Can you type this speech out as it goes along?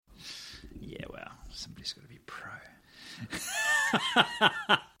Somebody's got to be pro.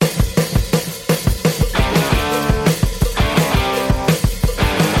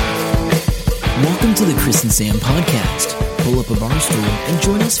 Welcome to the Chris and Sam podcast. Pull up a bar stool and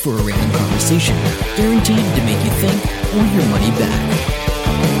join us for a random conversation, guaranteed to make you think or your money back.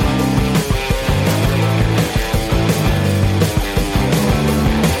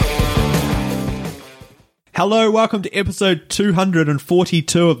 Hello, welcome to episode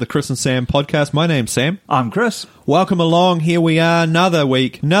 242 of the Chris and Sam podcast. My name's Sam. I'm Chris. Welcome along. Here we are, another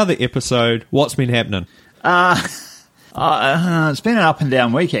week, another episode. What's been happening? It's been an up and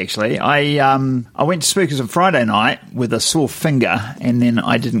down week, actually. I went to Spookers on Friday night with a sore finger, and then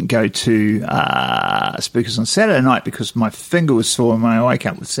I didn't go to Spookers on Saturday night because my finger was sore. And when I woke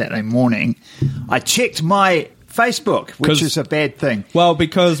up with Saturday morning, I checked my Facebook, which is a bad thing. Well,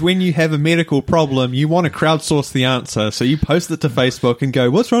 because when you have a medical problem, you want to crowdsource the answer, so you post it to Facebook and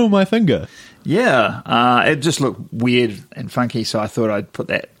go, what's wrong with my finger? Yeah, it just looked weird and funky, so I thought I'd put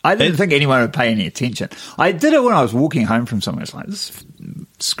that. I didn't think anyone would pay any attention. I did it when I was walking home from somewhere. It's like, this is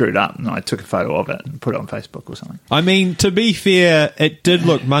screwed up, and I took a photo of it and put it on Facebook or something. I mean, to be fair, it did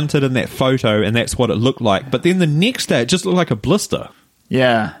look munted in that photo, and that's what it looked like. But then the next day, it just looked like a blister.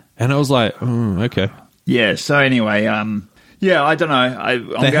 Yeah. And I was like, okay. Yeah, so anyway, I don't know. I'm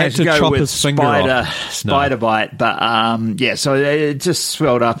going to go with spider bite, but so it just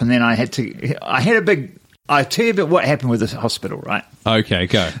swelled up, and then I had a big. I'll tell you about what happened with this hospital, right? Okay,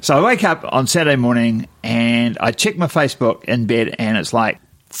 go. So I wake up on Saturday morning, and I check my Facebook in bed, and it's like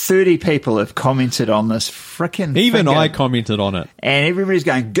 30 people have commented on this frickin' Even finger. I commented on it. And everybody's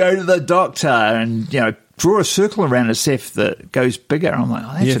going, go to the doctor, and, draw a circle around it, see if it goes bigger. I'm like,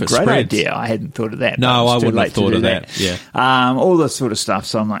 that's a great idea. I hadn't thought of that. No, I wouldn't have thought of that. Yeah. All this sort of stuff.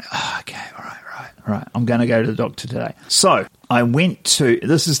 So I'm like, okay, all right. I'm going to go to the doctor today. So I went to,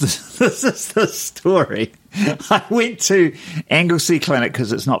 this is the story. I went to Anglesey Clinic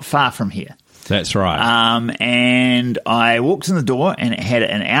because it's not far from here. That's right. And I walked in the door, and it had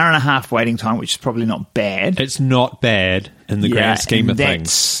an hour and a half waiting time, which is probably not bad. It's not bad in the grand scheme of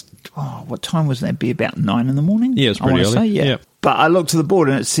things. What time was that? Be about 9 in the morning? Yeah, it was pretty early. Yeah. But I looked at the board,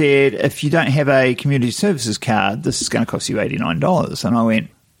 and it said, if you don't have a community services card, this is going to cost you $89. And I went,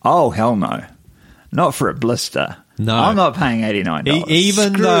 oh, hell no. Not for a blister. No. I'm not paying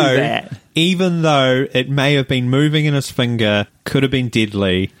 $89. Even though it may have been moving in his finger, could have been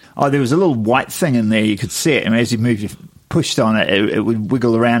deadly. Oh, there was a little white thing in there. You could see it. And as you pushed on it, it would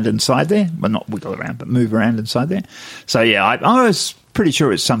wiggle around inside there. Well, not wiggle around, but move around inside there. So, yeah, I was pretty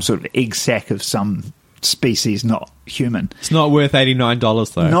sure it's some sort of egg sac of some species, not human. It's not worth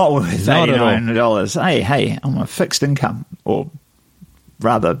 $89, though. Not worth $89. Hey, I'm on fixed income, or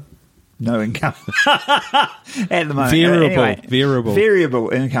rather, no income at the moment. Variable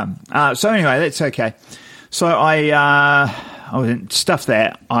income. So anyway, that's okay. So I stuff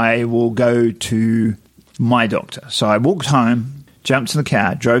that. I will go to my doctor. So I walked home, jumped in the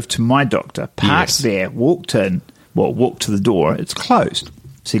car, drove to my doctor, parked there, walked in. Well, walked to the door. It's closed.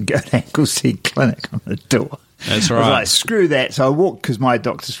 So you go to Anglesey Clinic on the door. That's right. I was like, screw that. So I walked, because my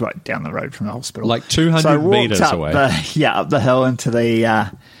doctor's right down the road from the hospital. Like 200 metres away. Up the hill into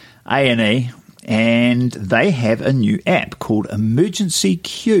the A&E, and they have a new app called Emergency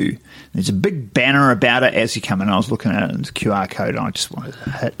Queue. There's a big banner about it as you come in. I was looking at it, and it's a QR code, and I just wanted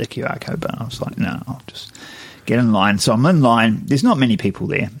to hit the QR code button. I was like, no, I'll just get in line. So I'm in line. There's not many people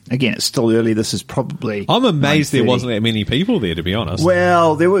there. Again, it's still early. This is probably... I'm amazed there wasn't that many people there, to be honest.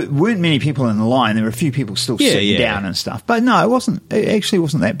 Well, there weren't many people in the line. There were a few people still sitting down and stuff. But no, it actually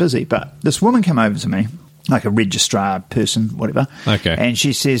wasn't that busy. But this woman came over to me, like a registrar person, whatever. Okay. And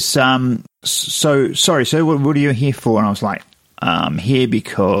she says, so, sorry, sir, what are you here for? And I was like, I'm here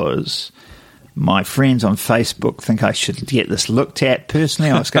because my friends on Facebook think I should get this looked at.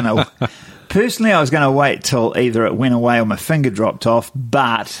 Personally, I was going to wait till either it went away or my finger dropped off,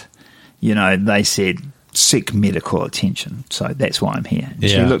 but, they said seek medical attention. So that's why I'm here. And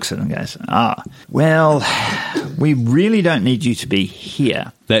she looks at it and goes, well, we really don't need you to be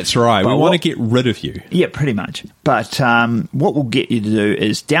here. That's right. We want to get rid of you. Yeah, pretty much. But what we'll get you to do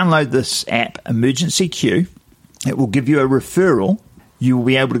is download this app, Emergency Queue. It will give you a referral. You will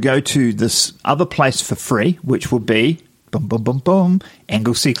be able to go to this other place for free, which will be... boom, boom, boom, boom,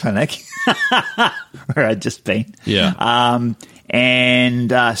 Anglesey Clinic, where I'd just been. Yeah.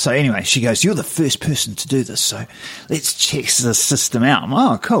 So anyway, she goes, you're the first person to do this, so let's check the system out. I'm,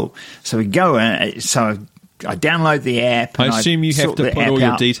 oh, cool. So we go in. So I download the app. I assume you have to put all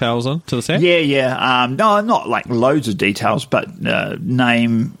your details on to this app? Yeah. No, not like loads of details, but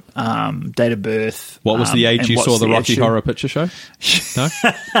name, date of birth. What was the age you saw the Rocky Horror Picture Show? No?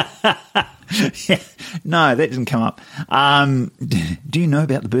 No, that didn't come up. Do you know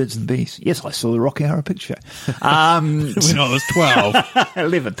about the birds and the bees? Yes, I saw the Rocky Horror Picture Show. When I was 12.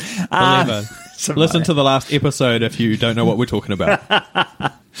 11. 11. Listen to the last episode if you don't know what we're talking about.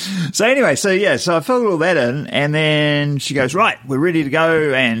 So anyway, so I filled all that in, and then she goes, right, we're ready to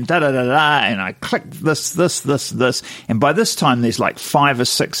go, and da-da-da-da, and I clicked this, and by this time there's like 5 or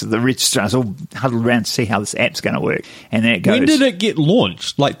 6 of the registrars all huddled around to see how this app's going to work, and then it goes... When did it get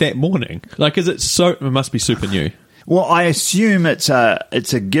launched? Like that morning? Like, it must be super new. Well, I assume it's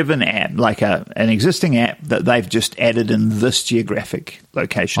a given app, like an existing app that they've just added in this geographic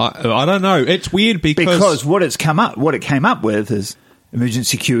location. I don't know. It's weird because what it came up with is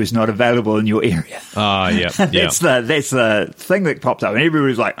emergency queue is not available in your area. Yeah. That's the thing that popped up, and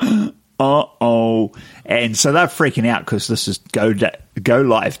everybody's like, uh-oh. And so they're freaking out because this is go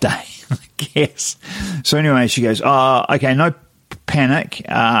live day, I guess. So anyway, she goes, okay, no panic.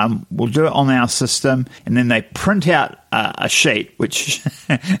 We'll do it on our system. And then they print out a sheet, which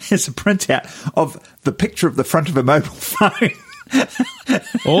is a printout of the picture of the front of a mobile phone.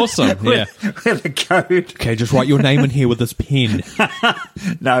 Awesome. Yeah. With a code. Okay, just write your name in here with this pen.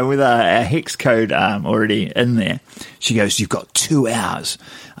 No, with a hex code already in there. She goes, you've got 2 hours.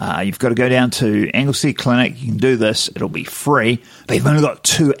 You've got to go down to Anglesea Clinic. You can do this. It'll be free. But you've only got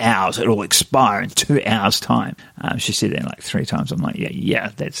 2 hours. It'll expire in 2 hours' time. She said that like 3 times. I'm like,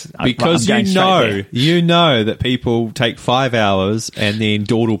 yeah, that's... Because you know that people take 5 hours and then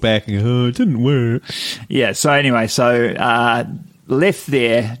dawdle back and go, it didn't work. Yeah, so anyway, left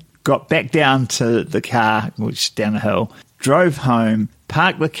there, got back down to the car, which is down the hill, drove home,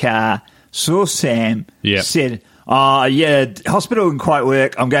 parked the car, saw Sam, said... hospital didn't quite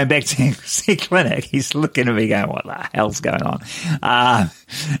work. I'm going back to Anglesea Clinic. He's looking at me going, what the hell's going on?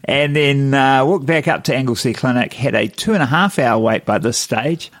 And then walked back up to Anglesea Clinic, had a 2.5-hour wait by this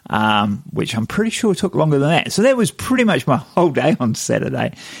stage, which I'm pretty sure took longer than that. So that was pretty much my whole day on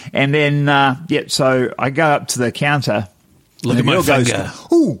Saturday. And then, so I go up to the counter. Look at my finger.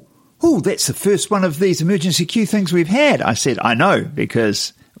 Oh, that's the first one of these emergency queue things we've had. I said, I know,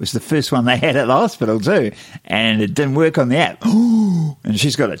 because... it was the first one they had at the hospital too, and it didn't work on the app. And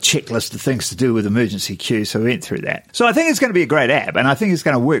she's got a checklist of things to do with emergency queue, so we went through that. So I think it's going to be a great app, and I think it's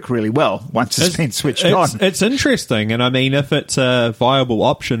going to work really well once it's been switched on. It's interesting, and I mean, if it's a viable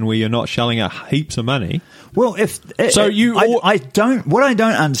option where you're not shelling out heaps of money. Well, what I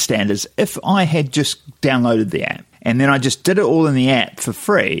don't understand is if I had just downloaded the app and then I just did it all in the app for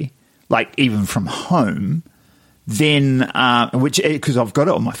free, like even from home. Then, because I've got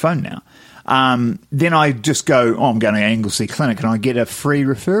it on my phone now, then I just go, I'm going to Anglesea Clinic, and I get a free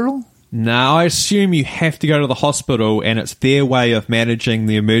referral? No, I assume you have to go to the hospital, and it's their way of managing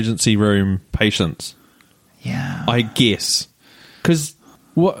the emergency room patients. Yeah. I guess. Because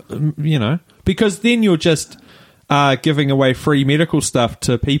then you're just giving away free medical stuff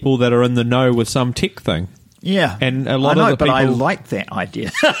to people that are in the know with some tech thing. Yeah, and a lot of the people... but I like that idea.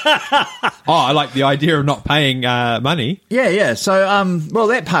 I like the idea of not paying money. Yeah. So,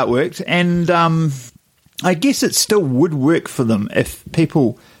 that part worked, and I guess it still would work for them if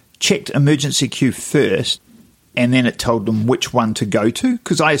people checked emergency queue first, and then it told them which one to go to.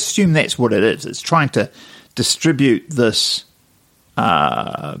 Because I assume that's what it is. It's trying to distribute this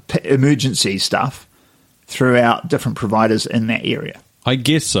emergency stuff throughout different providers in that area. I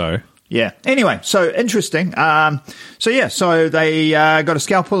guess so. Yeah. Anyway, so interesting. So they got a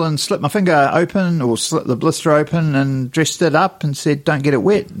scalpel and slit my finger open, or slit the blister open, and dressed it up and said, "Don't get it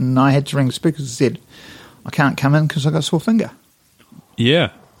wet." And I had to ring the speakers and said, "I can't come in because I got a sore finger."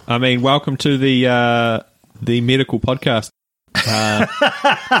 Yeah, I mean, welcome to the medical podcast.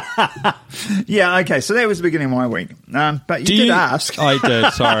 Yeah. Okay. So that was the beginning of my week. But you did ask. I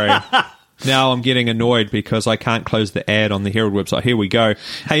did. Sorry. Now I'm getting annoyed because I can't close the ad on the Herald website. Here we go.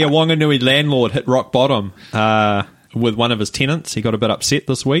 Hey, a Wanganui landlord hit rock bottom with one of his tenants. He got a bit upset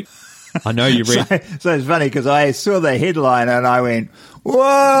this week. I know you read. So it's funny because I saw the headline and I went,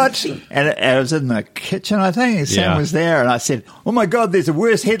 what? And it was in the kitchen, I think, and Sam was there. And I said, oh, my God, there's a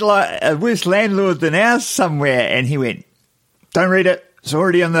worse landlord than ours somewhere. And he went, don't read it. It's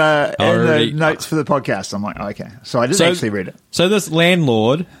already in the notes for the podcast. I'm like, okay. So I didn't actually read it. So this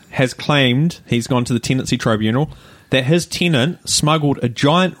landlord has claimed, he's gone to the tenancy tribunal, that his tenant smuggled a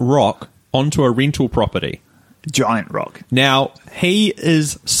giant rock onto a rental property. Giant rock. Now, he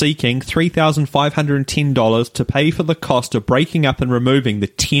is seeking $3,510 to pay for the cost of breaking up and removing the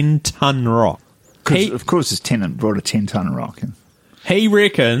 10-ton rock. Of course his tenant brought a 10-ton rock in. He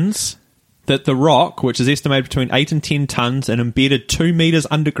reckons that the rock, which is estimated between 8 and 10 tons and embedded 2 meters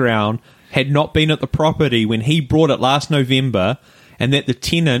underground, had not been at the property when he brought it last November, and that the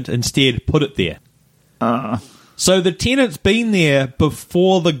tenant instead put it there. So the tenant's been there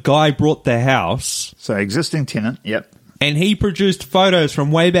before the guy brought the house. So existing tenant, yep. And he produced photos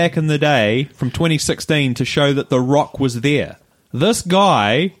from way back in the day, from 2016, to show that the rock was there. This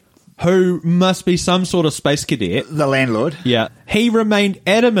guy, who must be some sort of space cadet. The landlord. Yeah. He remained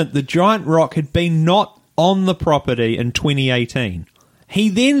adamant the giant rock had been not on the property in 2018. He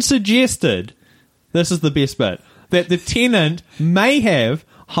then suggested, this is the best bit, that the tenant may have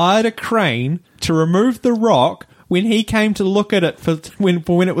hired a crane to remove the rock when he came to look at it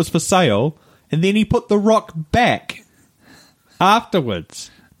when it was for sale, and then he put the rock back afterwards.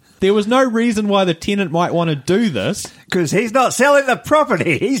 There was no reason why the tenant might want to do this. Because he's not selling the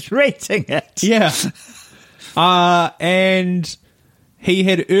property, he's renting it. Yeah. And he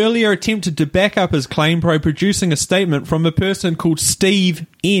had earlier attempted to back up his claim by producing a statement from a person called Steve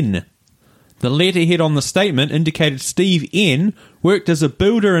N. The letterhead on the statement indicated Steve N worked as a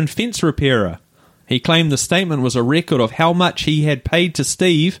builder and fence repairer. He claimed the statement was a record of how much he had paid to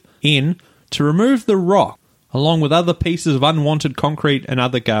Steve N to remove the rock, along with other pieces of unwanted concrete and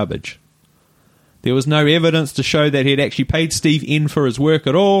other garbage. There was no evidence to show that he had actually paid Steve N for his work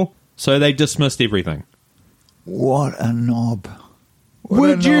at all, so they dismissed everything. What a knob.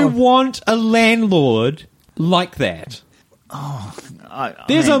 Would you want a landlord like that? Oh,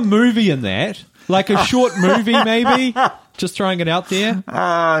 There's a movie in that, like a short movie maybe, just throwing it out there.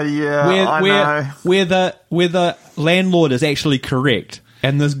 Yeah, where the landlord is actually correct,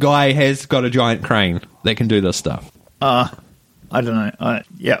 and this guy has got a giant crane that can do this stuff. I don't know.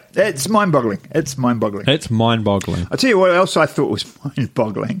 It's mind-boggling. It's mind-boggling. I'll tell you what else I thought was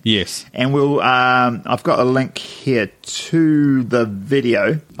mind-boggling. Yes. And I've got a link here to the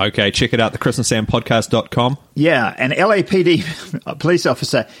video. Okay, check it out, thechrisandsampodcast.com. Yeah, an LAPD police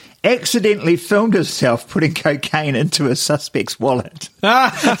officer accidentally filmed himself putting cocaine into a suspect's wallet.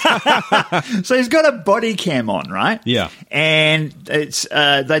 So he's got a body cam on, right? Yeah. And it's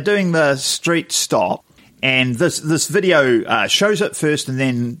they're doing the street stop. And this video shows it first and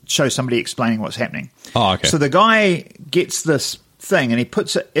then shows somebody explaining what's happening. Oh, okay. So the guy gets this thing and he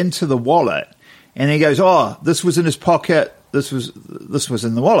puts it into the wallet and he goes, oh, this was in his pocket, this was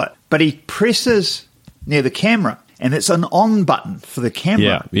in the wallet. But he presses near the camera and it's an on button for the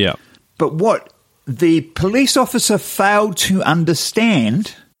camera. Yeah. But what the police officer failed to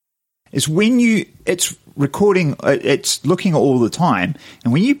understand is it's recording, it's looking all the time,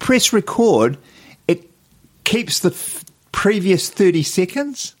 and when you press record, keeps the previous 30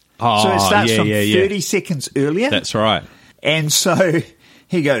 seconds. Oh, so it starts from 30 seconds earlier. That's right. And so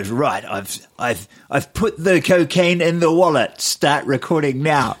he goes, right, I've put the cocaine in the wallet. Start recording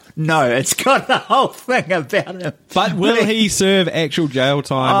now. No, it's got the whole thing about him. But will he serve actual jail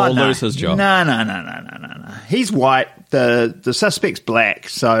time or lose his job? No. He's white. The suspect's black.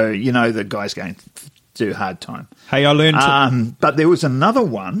 So, the guy's going to do hard time. Hey, I learned... But there was another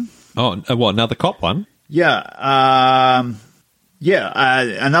one. Oh, what, another cop one? Yeah,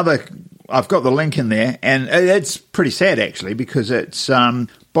 another. I've got the link in there, and it's pretty sad actually because it's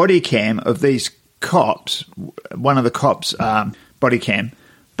body cam of these cops. One of the cops' body cam,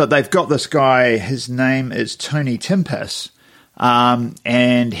 but they've got this guy. His name is Tony Timpus,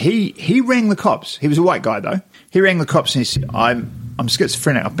 and he rang the cops. He was a white guy though. He rang the cops and he said, "I'm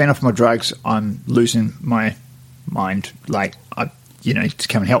schizophrenic. I've been off my drugs. I'm losing my mind. Like, to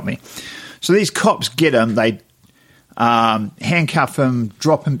come and help me." So these cops get him, they handcuff him,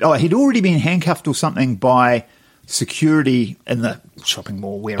 drop him. Oh, he'd already been handcuffed or something by security in the shopping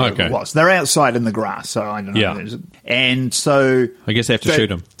mall, wherever it was. They're outside in the grass, so I don't know. Yeah. And so... I guess they have to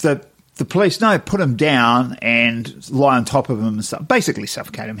shoot him. The police, put him down and lie on top of him and stuff. Basically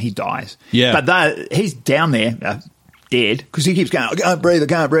suffocate him. He dies. Yeah. But he's down there... dead, because he keeps going, I can't breathe.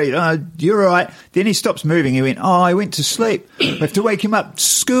 Oh, you're all right. Then he stops moving. He went, I went to sleep. We have to wake him up.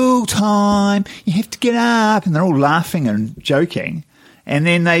 School time. You have to get up. And they're all laughing and joking. And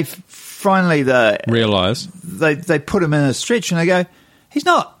then they finally realise. They put him in a stretcher and they go, he's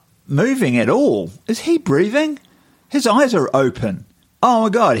not moving at all. Is he breathing? His eyes are open. Oh, my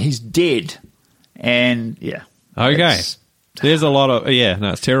God, he's dead. And, yeah. Okay. There's a lot of... Yeah,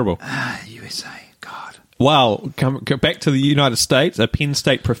 no, it's terrible. USA. Well, go back to the United States. A Penn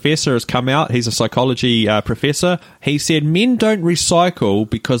State professor has come out. He's a psychology professor. He said men don't recycle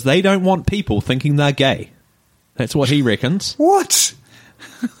because they don't want people thinking they're gay. That's what he reckons. What?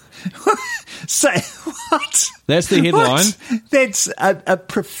 Say what? That's the headline. What? That's a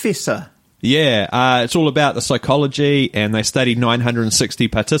professor. Yeah, it's all about the psychology, and they studied 960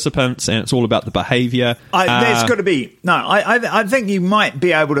 participants, and it's all about the behaviour. There's got to be... No, I think you might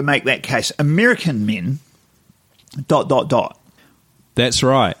be able to make that case. American men... That's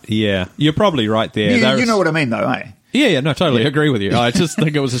right. Yeah, you're probably right there. You know what I mean, though, eh? Yeah, no, totally agree with you. I just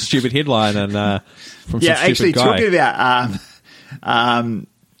think it was a stupid headline and from some stupid guy. Talking about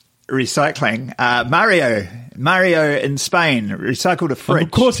recycling, Mario in Spain recycled a fridge.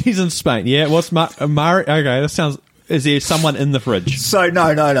 Of course, he's in Spain. Yeah, what's Mario? Okay, that sounds. Is there someone in the fridge? So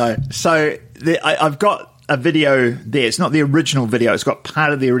no. So I've got a video there. It's not the original video. It's got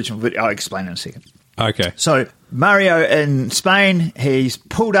part of the original video. I'll explain in a second. Okay. So Mario in Spain, he's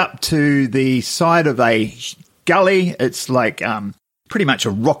pulled up to the side of a gully. It's like pretty much a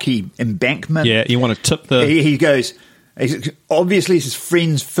rocky embankment. Yeah, you want to tip the... He goes... Obviously, his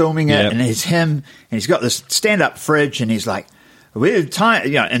friend's filming it, and it's him, and he's got this stand-up fridge, and he's like, "We're time,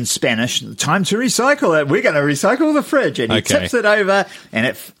 in Spanish, time to recycle it. We're going to recycle the fridge." And he tips it over,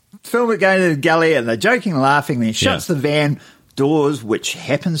 and film it going to the galley, and they're joking and laughing. Then he shuts the van doors, which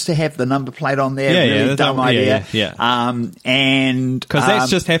happens to have the number plate on there. Really dumb idea. And because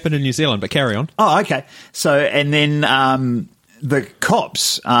that's just happened in New Zealand. But carry on. Oh, okay. So, and then the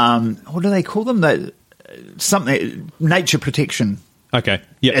cops, what do they call them? Something nature protection. Okay,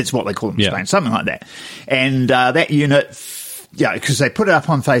 yeah, it's what they call them in Spain, something like that. And that unit, because they put it up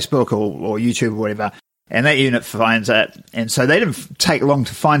on Facebook or YouTube or whatever, and that unit finds it, and so they didn't take long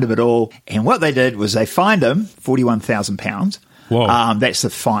to find him at all. And what they did was they fined him £41,000. Whoa, that's the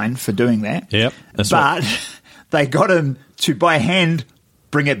fine for doing that. Yep, but they got him to by hand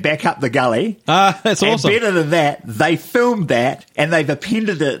bring it back up the gully. That's awesome. And better than that, they filmed that and they've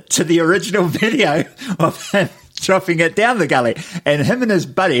appended it to the original video of him dropping it down the gully. And him and his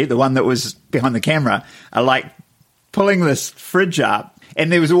buddy, the one that was behind the camera, are like pulling this fridge up. And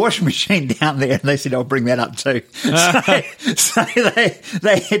there was a washing machine down there, and they said, "I'll bring that up too." So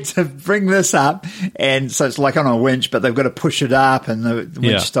they had to bring this up, and so it's like on a winch, but they've got to push it up, and the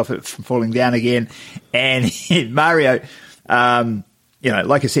winch stop it from falling down again. And Mario, like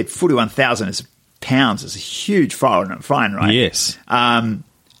I said, 41,000 pounds is a huge fine, right? Yes.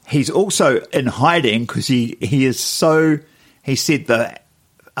 He's also in hiding because he is so. He said the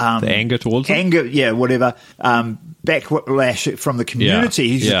anger towards him? whatever. Backlash from the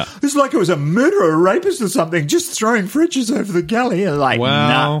community. It's like it was a murderer, a rapist or something, just throwing fridges over the galley. And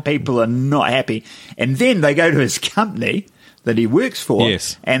nah, people are not happy. And then they go to his company that he works for,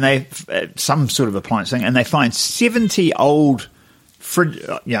 and they some sort of appliance thing, and they find 70 old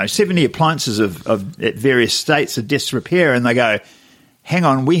 70 appliances of at various states of disrepair, and they go, "Hang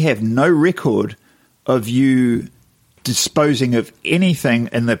on, we have no record of you disposing of anything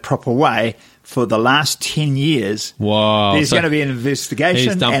in the proper way for the last 10 years. Wow. There's going to be an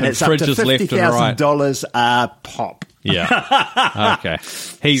investigation, and it's up to $50,000 a pop." Yeah. Okay.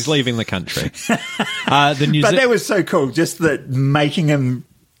 He's leaving the country. But that was so cool, just that making him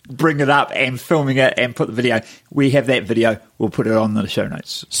bring it up and filming it and put the video. We have that video. We'll put it on the show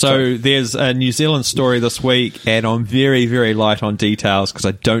notes. So there's a New Zealand story this week, and I'm very, very light on details because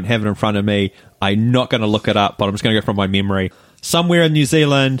I don't have it in front of me. I'm not going to look it up, but I'm just going to go from my memory. Somewhere in New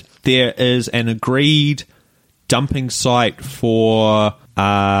Zealand, there is an agreed dumping site for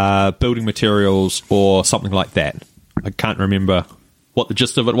building materials or something like that. I can't remember what the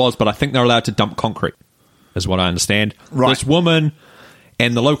gist of it was, but I think they're allowed to dump concrete, is what I understand. Right. This woman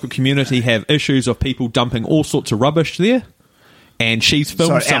and the local community have issues of people dumping all sorts of rubbish there, and she's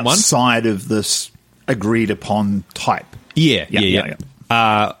filmed someone outside of this agreed upon type.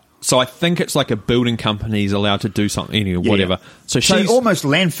 Yeah. So I think it's like a building company's allowed to do something, whatever. Yeah. So she's almost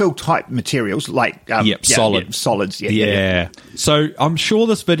landfill type materials, like solids. Yeah. So I'm sure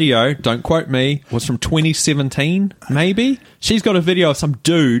this video, don't quote me, was from 2017, maybe. She's got a video of some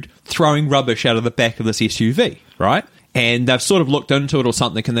dude throwing rubbish out of the back of this SUV, right? And they've sort of looked into it or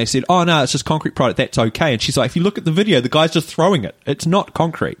something, and they said, "Oh no, it's just concrete product. That's okay." And she's like, "If you look at the video, the guy's just throwing it. It's not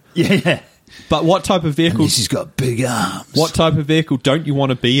concrete." Yeah. But what type of vehicle... He's got big arms. What type of vehicle don't you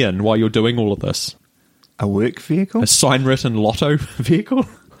want to be in while you're doing all of this? A work vehicle? A sign-written Lotto vehicle?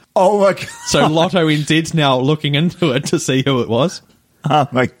 Oh, my God. So Lotto NZ's now looking into it to see who it was. Oh,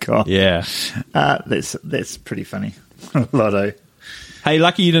 my God. Yeah. That's pretty funny. Lotto. Hey,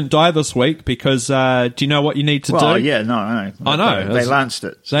 lucky you didn't die this week because do you know what you need to do? Oh, yeah, no, I know. They lanced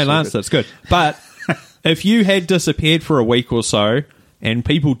it. They lanced it. It's good. But if you had disappeared for a week or so and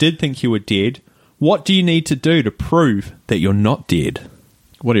people did think you were dead, what do you need to do to prove that you're not dead?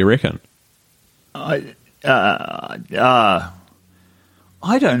 What do you reckon? I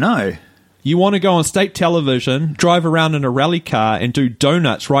don't know. You want to go on state television, drive around in a rally car, and do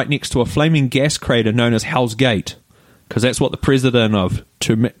donuts right next to a flaming gas crater known as Hell's Gate. Because that's what the president of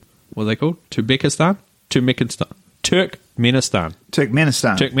what are they called? Turkmenistan.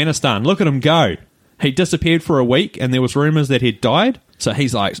 Look at him go. He disappeared for a week, and there was rumours that he'd died. So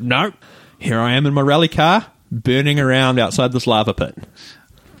he's like, nope, here I am in my rally car, burning around outside this lava pit.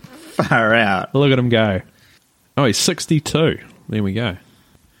 Far out. Look at him go. Oh, he's 62. There we go.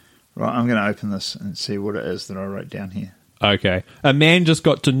 Right, I'm going to open this and see what it is that I wrote down here. Okay. A man just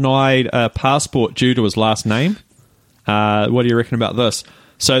got denied a passport due to his last name. What do you reckon about this?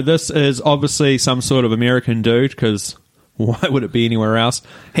 So this is obviously some sort of American dude, because why would it be anywhere else?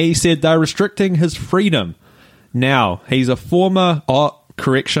 He said they're restricting his freedom. Now, he's a former...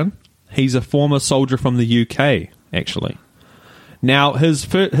 he's a former soldier from the UK, actually. Now,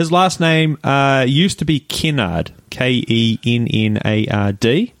 his last name used to be Kennard, Kennard.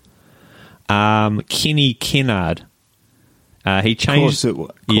 Kenny Kennard. He changed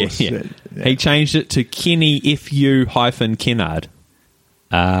He changed it to Kenny FU-Kennard.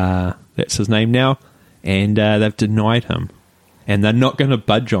 That's his name now, and they've denied him, and they're not going to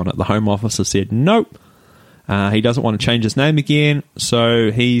budge on it. The Home Office has said nope. He doesn't want to change his name again, so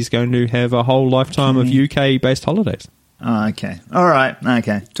he's going to have a whole lifetime of UK-based holidays. Oh, okay. All right.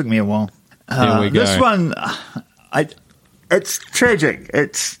 Okay. Took me a while. There we go. This one, it's tragic.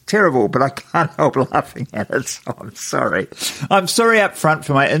 It's terrible, but I can't help laughing at it, so I'm sorry. I'm sorry up front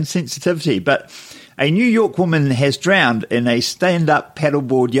for my insensitivity, but a New York woman has drowned in a stand-up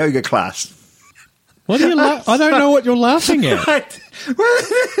paddleboard yoga class. What are you I don't know what you're laughing at.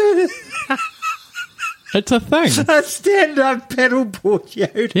 It's a thing. A stand-up paddleboard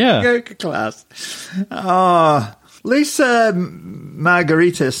yoga class. Oh, Lisa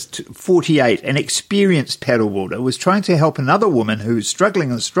Margaritis, 48, an experienced paddleboarder, was trying to help another woman who was struggling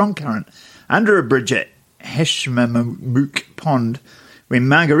in a strong current under a bridge at Hashmamook Pond when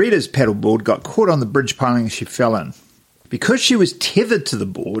Margarita's paddleboard got caught on the bridge piling and she fell in. Because she was tethered to the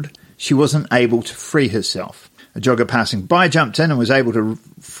board, she wasn't able to free herself. A jogger passing by jumped in and was able to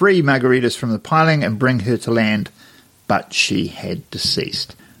free Margaritas from the piling and bring her to land, but she had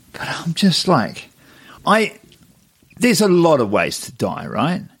deceased. But I'm just like, there's a lot of ways to die,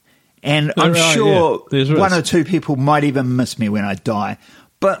 right? And I'm sure one or two people might even miss me when I die.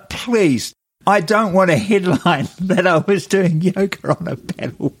 But please, I don't want a headline that I was doing yoga on a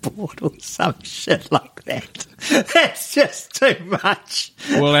paddleboard or some shit like that. That's just too much.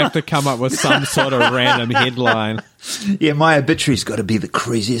 We'll have to come up with some sort of random headline. Yeah, my obituary's got to be the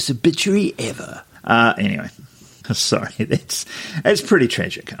craziest obituary ever. Anyway, sorry, it's pretty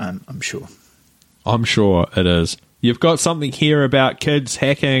tragic, I'm sure. I'm sure it is. You've got something here about kids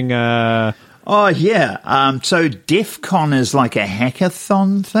hacking... Oh, yeah. So DEF CON is like a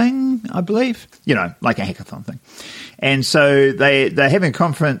hackathon thing, I believe. You know, like a hackathon thing. And so they're having a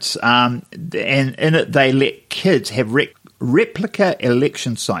conference, and in it they let kids have replica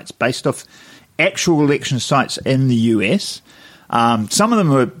election sites based off actual election sites in the US. Some of them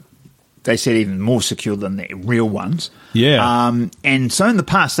were, they said, even more secure than the real ones. Yeah. And so in the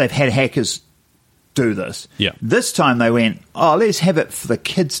past they've had hackers do this. Yeah. This time they went, let's have it for the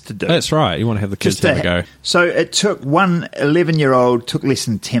kids to do. That's right. You want to have the kids have a go. So it took one 11-year-old, took less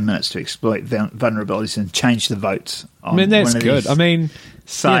than 10 minutes to exploit vulnerabilities and change the votes. I mean, that's good. I mean,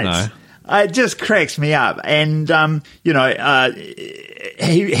 sites. You know. It just cracks me up. And,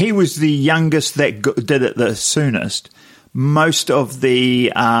 he was the youngest that did it the soonest. Most of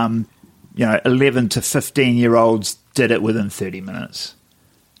the, 11 to 15-year-olds did it within 30 minutes.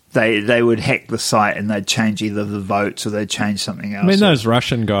 They would hack the site and they'd change either the votes or they'd change something else. I mean, those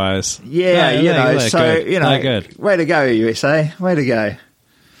Russian guys. Yeah, they're good. Way to go, USA. Way to go.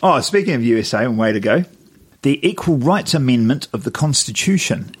 Oh, speaking of USA and way to go, the Equal Rights Amendment of the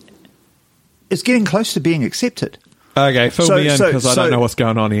Constitution is getting close to being accepted. Okay, fill me in because I don't know what's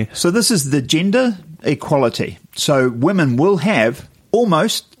going on here. So this is the gender equality. So women will have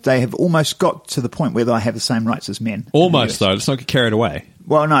they have almost got to the point where they have the same rights as men. Almost, though. Let's not get carried away.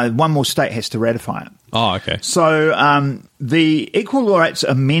 Well, no, one more state has to ratify it. Oh, okay. So the Equal Rights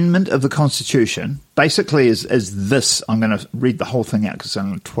Amendment of the Constitution basically is this. I'm going to read the whole thing out because it's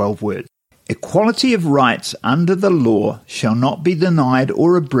only 12 words. Equality of rights under the law shall not be denied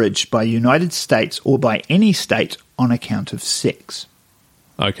or abridged by United States or by any state on account of sex.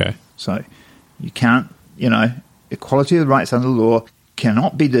 Okay. So you can't, equality of the rights under the law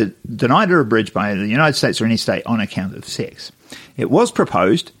cannot be denied or abridged by the United States or any state on account of sex. It was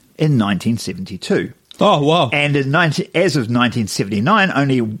proposed in 1972. Oh, wow. And as of 1979,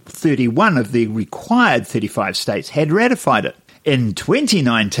 only 31 of the required 35 states had ratified it. In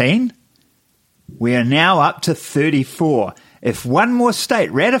 2019, we are now up to 34. If one more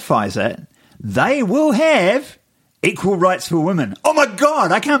state ratifies it, they will have equal rights for women. Oh, my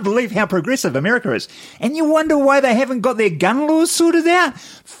God, I can't believe how progressive America is. And you wonder why they haven't got their gun laws sorted out?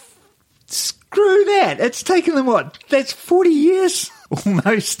 Screw that. It's taken them, what? That's 40 years?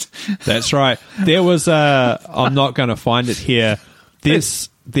 Almost. That's right. There was I'm not going to find it here. There's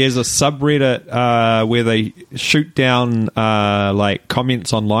a subreddit where they shoot down like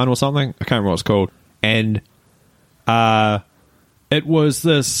comments online or something. I can't remember what it's called. And it was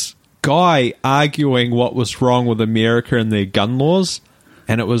this guy arguing what was wrong with America and their gun laws,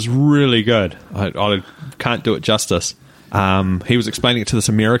 and it was really good. I can't do it justice. He was explaining it to this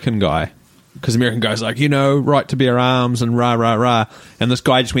American guy, because the American guy's like, right to bear arms and rah, rah, rah. And this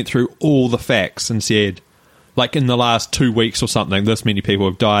guy just went through all the facts and said, like, in the last 2 weeks or something, this many people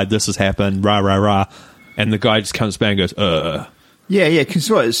have died, this has happened, rah, rah, rah. And the guy just comes back and goes, Yeah, because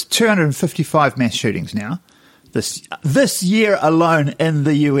it's 255 mass shootings now. This year alone in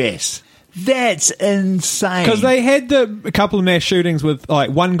the US. That's insane. Because they had a couple of mass shootings with, like,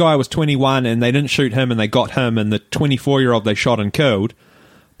 one guy was 21 and they didn't shoot him and they got him, and the 24-year-old they shot and killed.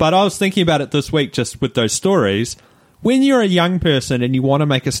 But I was thinking about it this week just with those stories. When you're a young person and you want to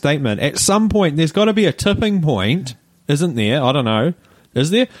make a statement, at some point there's got to be a tipping point, isn't there? I don't know.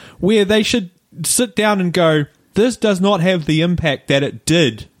 Is there? Where they should sit down and go, this does not have the impact that it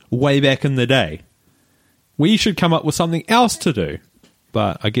did way back in the day. We should come up with something else to do.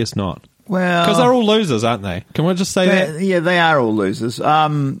 But I guess not. Well, because they're all losers, aren't they? Can we just say that? Yeah, they are all losers.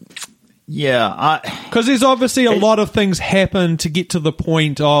 Because there's obviously a lot of things happen to get to the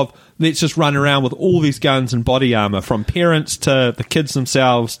point of let's just run around with all these guns and body armor, from parents to the kids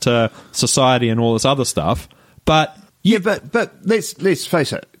themselves to society and all this other stuff. But but let's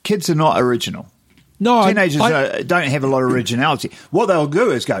face it, kids are not original. No, teenagers don't have a lot of originality. What they'll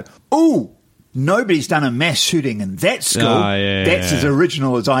do is go, "Ooh, nobody's done a mass shooting in that school. That's as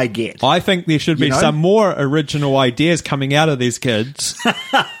original as I get." I think there should be some more original ideas coming out of these kids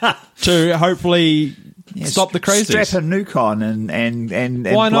to hopefully stop the crazies. Strap a nuke on and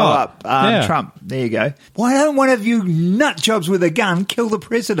Why blow not? up Trump. There you go. Why don't one of you nut jobs with a gun kill the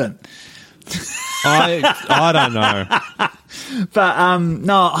president? I don't know. But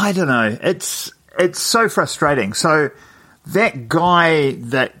no, I don't know. It's so frustrating. So that guy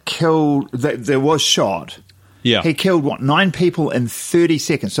that was shot, he killed 9 people in 30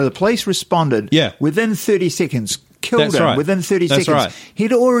 seconds. So the police responded within 30 seconds, killed him within 30 seconds. Right.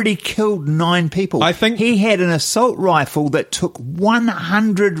 He'd already killed 9 people. I think he had an assault rifle that took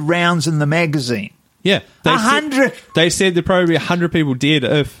 100 rounds in the magazine. Yeah. 100. They said there'd probably be 100 people dead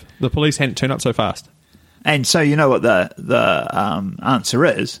if the police hadn't turned up so fast. And so you know what the answer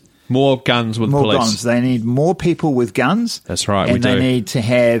is? More guns with more police. Guns. They need more people with guns. That's right, and they need to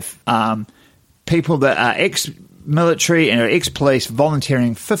have people that are ex-military and ex-police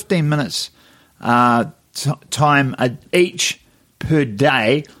volunteering 15 minutes time each per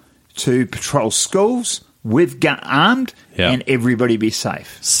day to patrol schools with armed, and everybody be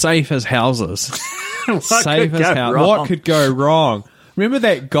safe. Safe as houses. Safe as houses. What could go wrong? Remember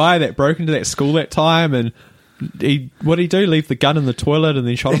that guy that broke into that school that time and what did he do? Leave the gun in the toilet and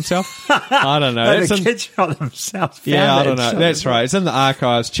then shot himself? I don't know. The kid shot himself. I don't know. That's right. It's in the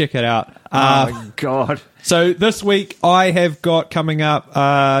archives. Check it out. Oh, God. So this week I have got coming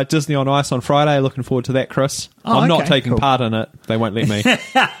up Disney on Ice on Friday. Looking forward to that, Chris. I'm not taking part in it. They won't let me.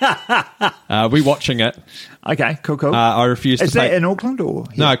 We're watching it. Okay, cool. I refuse to pay. Is that in Auckland or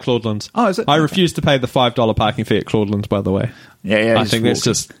here? No, Claudelands. Oh, is it? I refuse to pay the $5 parking fee at Claudelands, by the way. Yeah. I think that's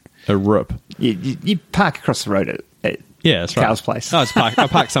just a rip. You park across the road at that's right. Carl's place. I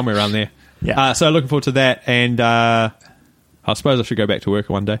park somewhere around there. Yeah. So looking forward to that, and I suppose I should go back to work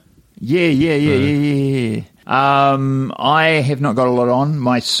one day. Yeah. I have not got a lot on.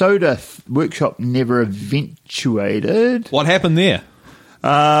 My soda workshop never eventuated. What happened there?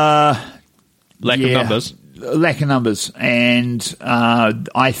 Lack of numbers. Lack of numbers, and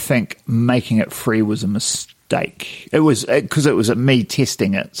I think making it free was a mistake. It was because it was me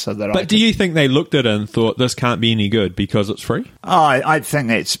testing it, so that. But do you think they looked at it and thought this can't be any good because it's free? I think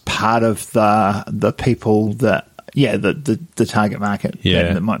that's part of the people that. Yeah, the target market.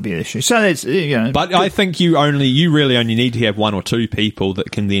 Yeah, that might be an issue. So it's But I think you really only need to have 1 or 2 people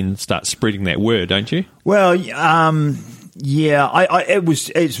that can then start spreading that word, don't you? Well,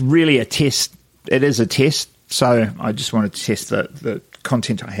 it's really a test. It is a test. So I just wanted to test the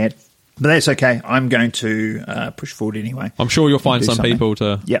content I had. But that's okay. I'm going to push forward anyway. I'm sure you'll find some people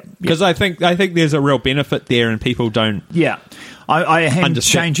to. Yep. Because I think there's a real benefit there, and people don't. Yeah. I am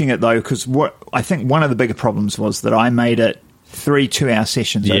changing it though, because I think one of the bigger problems was that I made it 3 2-hour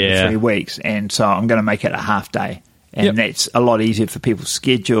sessions over 3 weeks, and so I'm going to make it a half day, and that's a lot easier for people's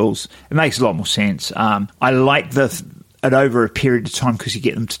schedules. It makes a lot more sense. I like the it over a period of time because you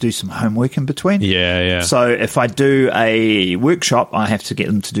get them to do some homework in between. Yeah. So if I do a workshop, I have to get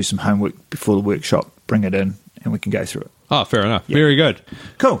them to do some homework before the workshop, bring it in, and we can go through it. Oh, fair enough. Yep. Very good.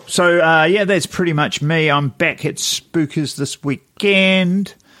 Cool. So, that's pretty much me. I'm back at Spookers this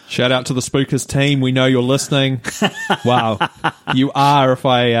weekend. Shout out to the Spookers team. We know you're listening. Wow. You are if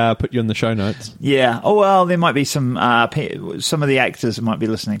I put you in the show notes. Yeah. Oh, well, there might be some of the actors might be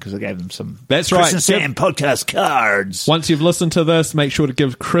listening because I gave them some That's Chris right. and Sam podcast cards. Once you've listened to this, make sure to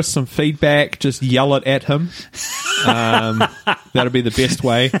give Chris some feedback. Just yell it at him. That'll be the best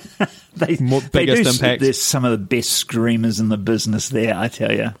way. Biggest impact. There's some of the best screamers in the business there, I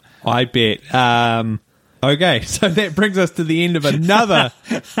tell you. I bet. Okay, so that brings us to the end of another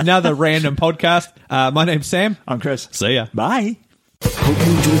random podcast. My name's Sam. I'm Chris. See ya. Bye. Hope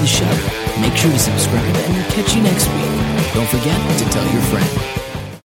you enjoy the show. Make sure to subscribe and we'll catch you next week. Don't forget to tell your friend.